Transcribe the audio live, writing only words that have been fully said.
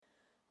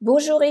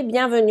Bonjour et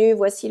bienvenue,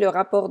 voici le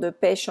rapport de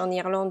pêche en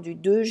Irlande du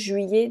 2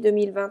 juillet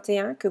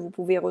 2021 que vous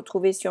pouvez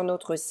retrouver sur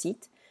notre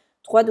site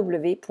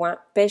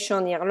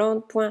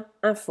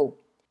www.pêcheenirlande.info.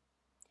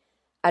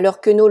 Alors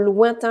que nos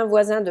lointains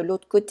voisins de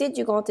l'autre côté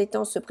du grand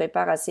étang se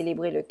préparent à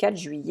célébrer le 4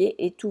 juillet,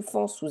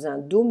 étouffant sous un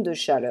dôme de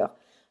chaleur,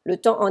 le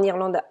temps en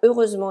Irlande a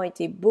heureusement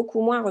été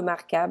beaucoup moins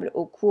remarquable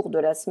au cours de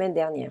la semaine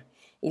dernière.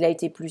 Il a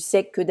été plus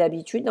sec que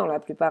d'habitude dans la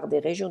plupart des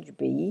régions du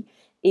pays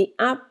et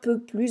un peu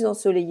plus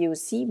ensoleillé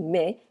aussi,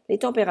 mais les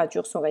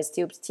températures sont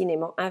restées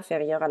obstinément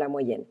inférieures à la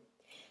moyenne.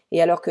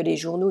 Et alors que les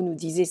journaux nous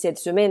disaient cette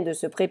semaine de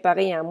se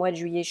préparer à un mois de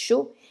juillet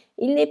chaud,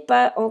 il n'est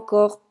pas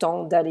encore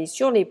temps d'aller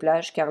sur les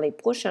plages car les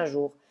prochains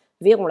jours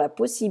verront la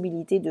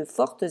possibilité de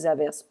fortes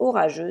averses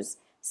orageuses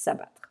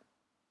s'abattre.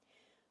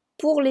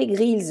 Pour les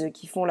grilles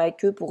qui font la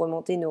queue pour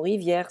remonter nos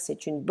rivières,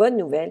 c'est une bonne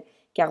nouvelle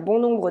car bon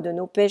nombre de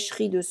nos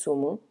pêcheries de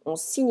saumon ont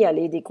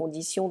signalé des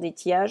conditions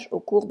d'étiage au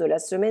cours de la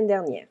semaine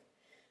dernière.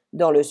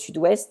 Dans le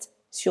sud-ouest,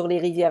 sur les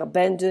rivières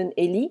Bandon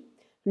et Lee,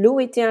 l'eau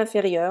était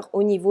inférieure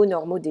aux niveaux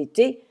normaux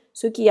d'été,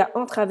 ce qui a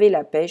entravé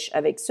la pêche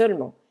avec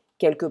seulement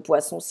quelques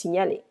poissons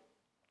signalés.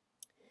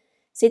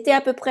 C'était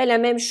à peu près la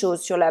même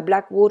chose sur la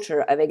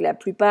Blackwater avec la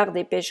plupart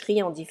des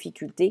pêcheries en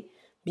difficulté,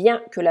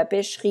 bien que la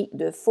pêcherie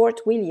de Fort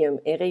William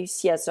ait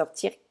réussi à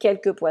sortir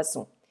quelques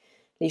poissons.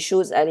 Les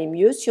choses allaient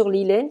mieux sur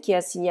l'Ilen qui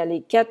a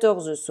signalé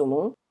 14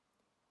 saumons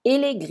et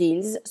les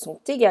grills sont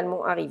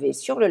également arrivés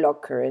sur le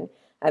Loch Curran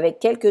avec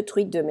quelques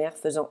truites de mer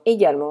faisant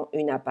également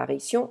une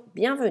apparition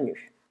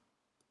bienvenue.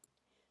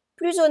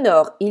 Plus au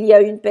nord, il y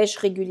a une pêche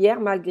régulière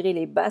malgré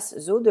les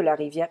basses eaux de la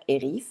rivière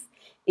Erif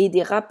et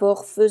des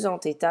rapports faisant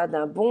état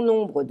d'un bon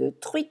nombre de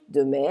truites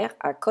de mer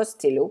à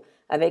Costello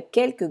avec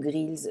quelques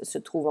grills se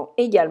trouvant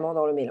également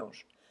dans le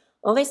mélange.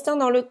 En restant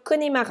dans le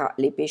Connemara,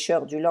 les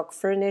pêcheurs du Loch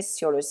Furnace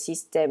sur le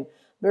système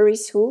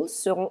Burrishoole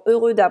seront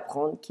heureux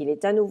d'apprendre qu'il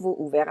est à nouveau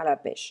ouvert à la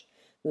pêche.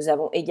 Nous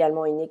avons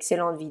également une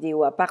excellente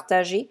vidéo à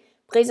partager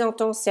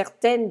présentant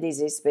certaines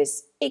des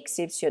espèces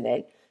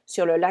exceptionnelles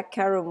sur le lac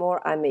Carrowmore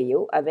à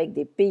Mayo avec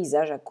des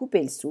paysages à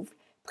couper le souffle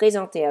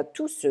présentés à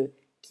tous ceux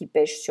qui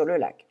pêchent sur le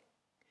lac.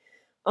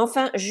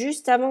 Enfin,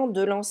 juste avant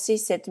de lancer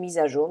cette mise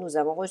à jour, nous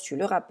avons reçu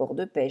le rapport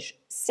de pêche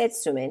cette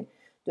semaine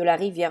de la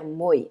rivière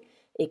Moé.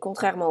 Et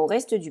contrairement au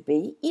reste du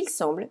pays, il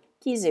semble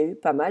qu'ils aient eu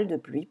pas mal de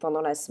pluie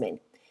pendant la semaine.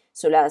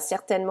 Cela a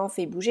certainement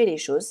fait bouger les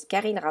choses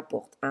car il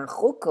rapporte un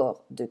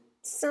record de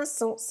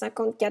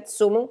 554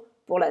 saumons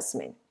pour la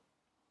semaine.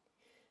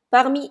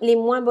 Parmi les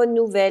moins bonnes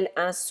nouvelles,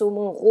 un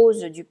saumon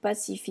rose du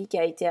Pacifique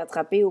a été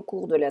attrapé au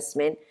cours de la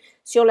semaine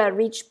sur la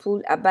Reach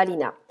Pool à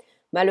Ballina.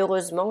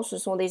 Malheureusement, ce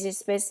sont des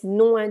espèces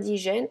non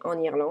indigènes en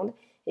Irlande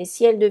et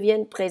si elles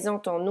deviennent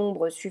présentes en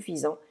nombre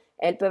suffisant,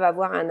 elles peuvent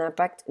avoir un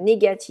impact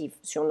négatif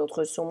sur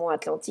notre saumon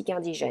atlantique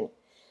indigène.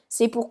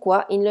 C'est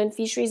pourquoi Inland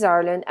Fisheries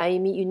Ireland a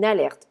émis une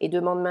alerte et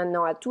demande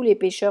maintenant à tous les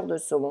pêcheurs de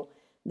saumon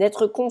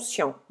d'être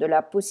conscients de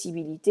la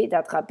possibilité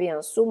d'attraper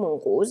un saumon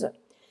rose,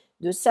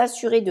 de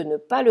s'assurer de ne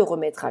pas le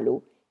remettre à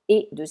l'eau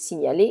et de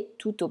signaler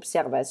toute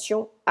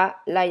observation à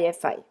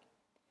l'IFI.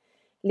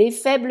 Les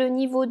faibles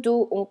niveaux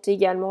d'eau ont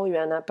également eu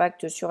un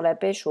impact sur la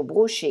pêche au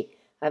brochet,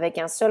 avec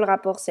un seul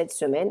rapport cette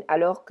semaine,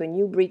 alors que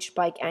Newbridge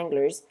Pike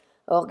Anglers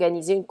a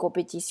organisé une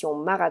compétition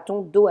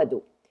marathon dos à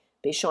dos,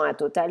 pêchant un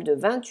total de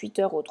 28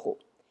 heures au trot.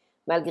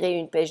 Malgré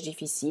une pêche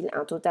difficile,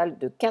 un total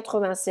de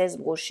 96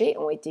 brochets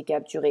ont été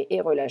capturés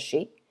et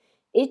relâchés,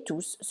 et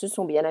tous se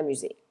sont bien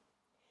amusés.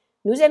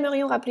 Nous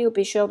aimerions rappeler aux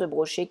pêcheurs de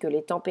brochets que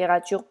les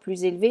températures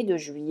plus élevées de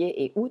juillet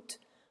et août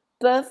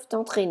peuvent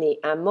entraîner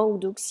un manque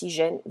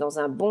d'oxygène dans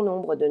un bon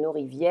nombre de nos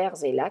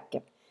rivières et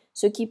lacs,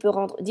 ce qui peut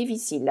rendre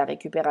difficile la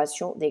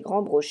récupération des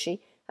grands brochets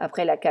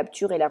après la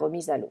capture et la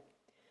remise à l'eau.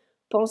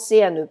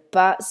 Pensez à ne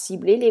pas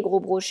cibler les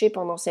gros brochets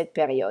pendant cette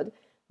période,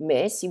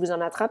 mais si vous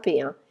en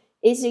attrapez un,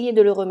 essayez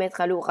de le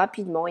remettre à l'eau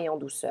rapidement et en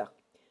douceur.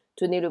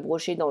 Tenez le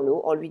brochet dans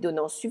l'eau en lui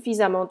donnant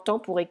suffisamment de temps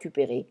pour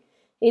récupérer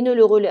et ne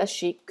le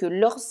relâchez que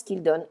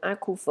lorsqu'il donne un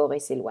coup fort et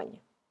s'éloigne.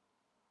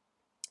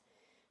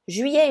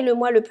 Juillet est le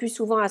mois le plus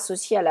souvent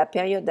associé à la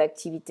période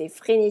d'activité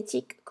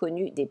frénétique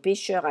connue des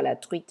pêcheurs à la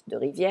truite de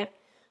rivière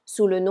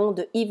sous le nom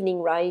de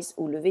Evening Rise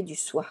ou lever du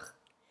soir.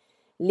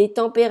 Les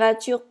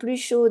températures plus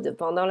chaudes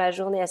pendant la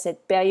journée à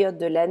cette période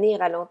de l'année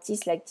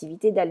ralentissent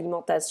l'activité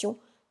d'alimentation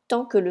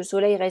tant que le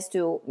soleil reste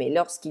haut, mais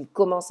lorsqu'il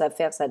commence à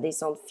faire sa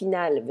descente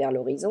finale vers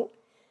l'horizon,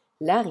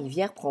 la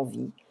rivière prend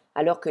vie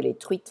alors que les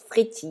truites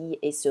frétillent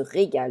et se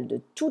régalent de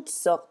toutes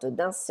sortes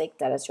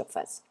d'insectes à la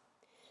surface.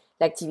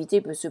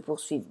 L'activité peut se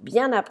poursuivre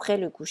bien après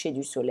le coucher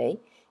du soleil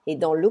et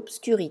dans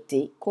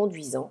l'obscurité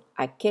conduisant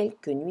à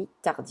quelques nuits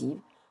tardives,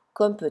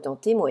 comme peut en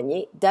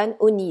témoigner Dan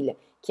O'Neill,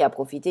 qui a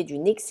profité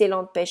d'une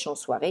excellente pêche en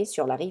soirée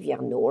sur la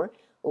rivière Nore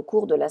au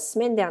cours de la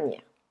semaine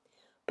dernière.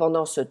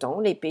 Pendant ce temps,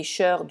 les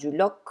pêcheurs du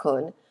Loch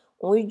Conn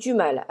ont eu du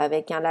mal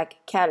avec un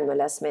lac calme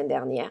la semaine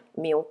dernière,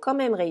 mais ont quand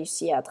même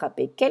réussi à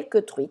attraper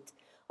quelques truites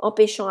en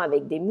pêchant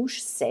avec des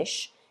mouches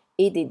sèches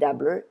et des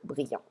dabblers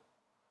brillants.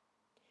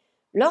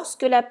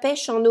 Lorsque la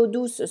pêche en eau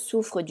douce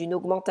souffre d'une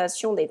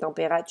augmentation des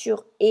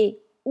températures et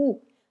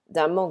ou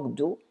d'un manque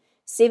d'eau,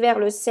 C'est vers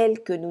le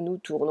sel que nous nous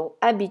tournons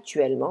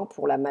habituellement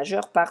pour la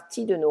majeure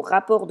partie de nos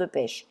rapports de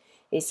pêche.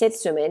 Et cette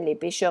semaine, les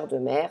pêcheurs de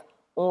mer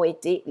ont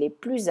été les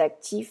plus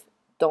actifs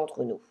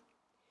d'entre nous.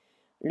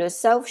 Le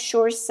South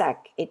Shore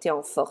Sack était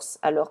en force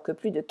alors que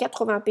plus de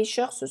 80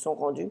 pêcheurs se sont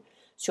rendus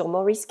sur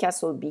Morris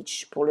Castle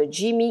Beach pour le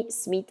Jimmy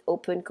Smith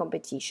Open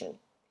Competition.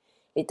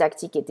 Les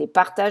tactiques étaient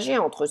partagées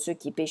entre ceux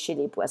qui pêchaient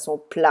les poissons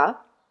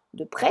plats,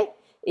 de près,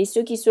 et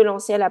ceux qui se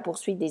lançaient à la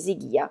poursuite des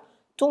aiguillas,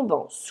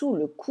 tombant sous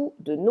le coup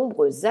de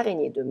nombreuses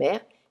araignées de mer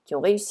qui ont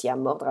réussi à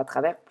mordre à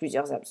travers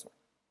plusieurs hameçons.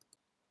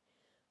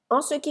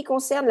 En ce qui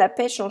concerne la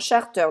pêche en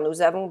charter,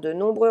 nous avons de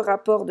nombreux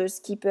rapports de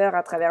skippers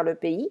à travers le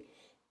pays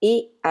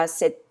et à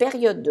cette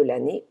période de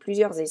l'année,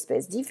 plusieurs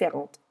espèces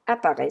différentes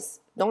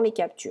apparaissent dans les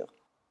captures.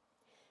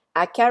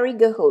 À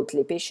Carrigaholt,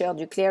 les pêcheurs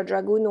du Clare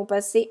Dragoon ont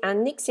passé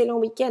un excellent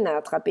week-end à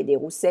attraper des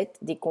roussettes,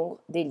 des congres,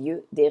 des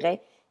lieux, des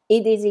raies et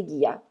des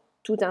aiguillas,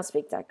 tout un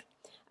spectacle.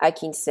 À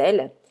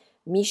Kinsale,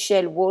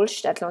 Michel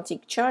Walsh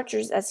d'Atlantic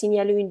Charters a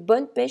signalé une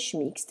bonne pêche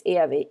mixte et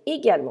avait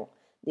également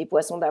des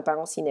poissons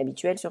d'apparence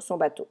inhabituelle sur son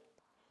bateau.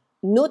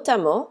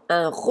 Notamment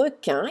un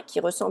requin qui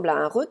ressemble à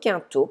un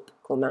requin taupe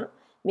commun,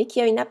 mais qui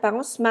a une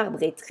apparence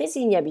marbrée très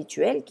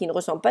inhabituelle qui ne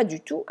ressemble pas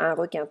du tout à un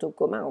requin taupe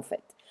commun en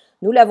fait.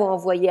 Nous l'avons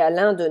envoyé à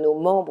l'un de nos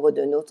membres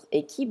de notre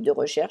équipe de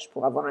recherche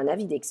pour avoir un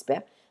avis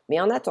d'expert, mais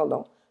en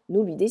attendant,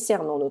 nous lui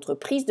décernons notre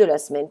prise de la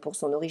semaine pour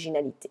son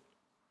originalité.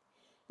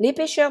 Les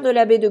pêcheurs de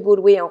la baie de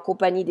Galway en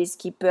compagnie des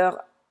skippers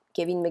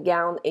Kevin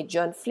McGowan et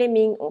John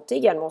Fleming ont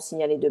également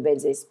signalé de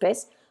belles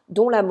espèces,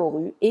 dont la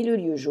morue et le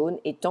lieu jaune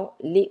étant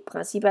les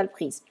principales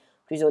prises.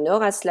 Plus au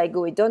nord, à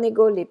Sligo et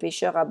Donegal, les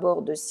pêcheurs à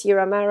bord de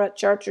Sierra Mara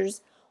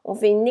Charters ont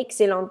fait une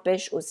excellente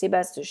pêche au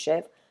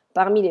sébaste-chèvre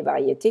parmi les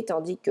variétés,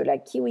 tandis que la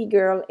Kiwi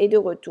Girl est de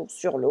retour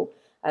sur l'eau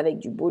avec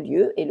du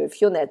beaulieu et le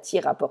Fionati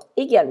rapporte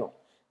également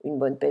une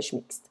bonne pêche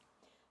mixte.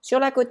 Sur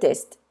la côte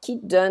est, Kit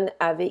Dunn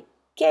avait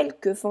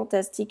quelques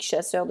fantastiques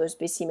chasseurs de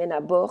spécimens à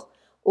bord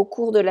au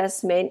cours de la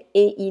semaine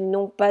et ils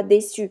n'ont pas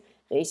déçu,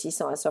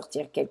 réussissant à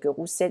sortir quelques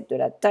roussettes de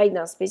la taille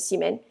d'un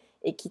spécimen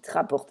et qui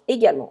rapportent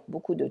également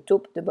beaucoup de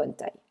taupes de bonne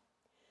taille.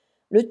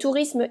 Le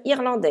tourisme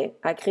irlandais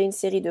a créé une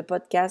série de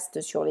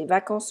podcasts sur les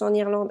vacances en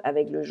Irlande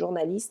avec le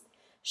journaliste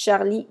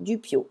Charlie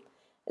Dupio.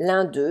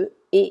 L'un d'eux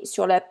est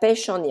sur la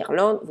pêche en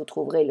Irlande, vous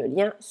trouverez le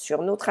lien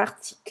sur notre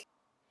article.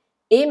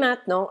 Et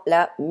maintenant,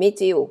 la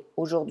météo.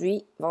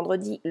 Aujourd'hui,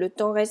 vendredi, le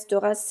temps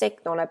restera sec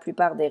dans la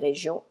plupart des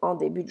régions en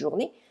début de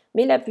journée,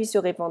 mais la pluie se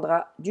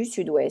répandra du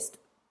sud-ouest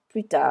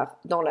plus tard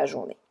dans la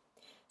journée.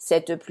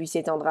 Cette pluie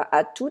s'étendra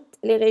à toutes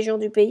les régions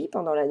du pays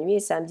pendant la nuit et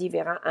samedi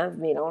verra un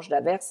mélange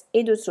d'averses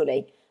et de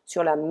soleil.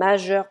 Sur la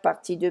majeure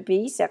partie du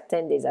pays,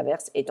 certaines des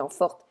averses étant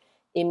fortes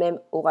et même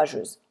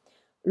orageuses.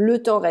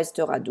 Le temps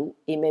restera doux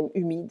et même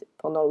humide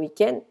pendant le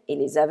week-end et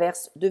les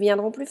averses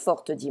deviendront plus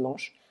fortes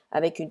dimanche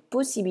avec une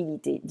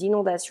possibilité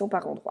d'inondation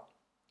par endroits.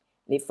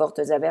 Les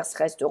fortes averses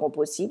resteront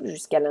possibles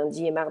jusqu'à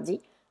lundi et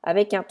mardi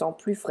avec un temps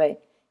plus frais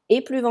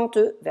et plus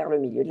venteux vers le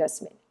milieu de la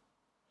semaine.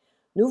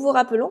 Nous vous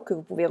rappelons que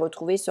vous pouvez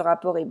retrouver ce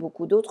rapport et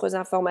beaucoup d'autres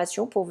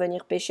informations pour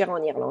venir pêcher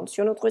en Irlande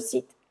sur notre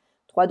site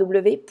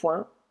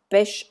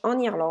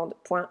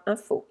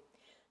www.pêcheenirlande.info.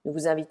 Nous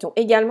vous invitons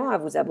également à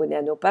vous abonner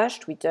à nos pages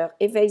Twitter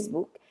et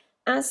Facebook,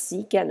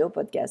 ainsi qu'à nos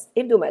podcasts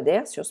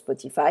hebdomadaires sur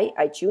Spotify,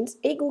 iTunes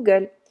et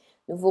Google.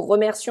 Nous vous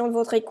remercions de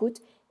votre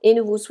écoute et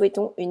nous vous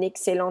souhaitons une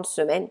excellente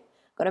semaine.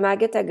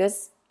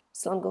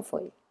 Slán go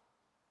fóill.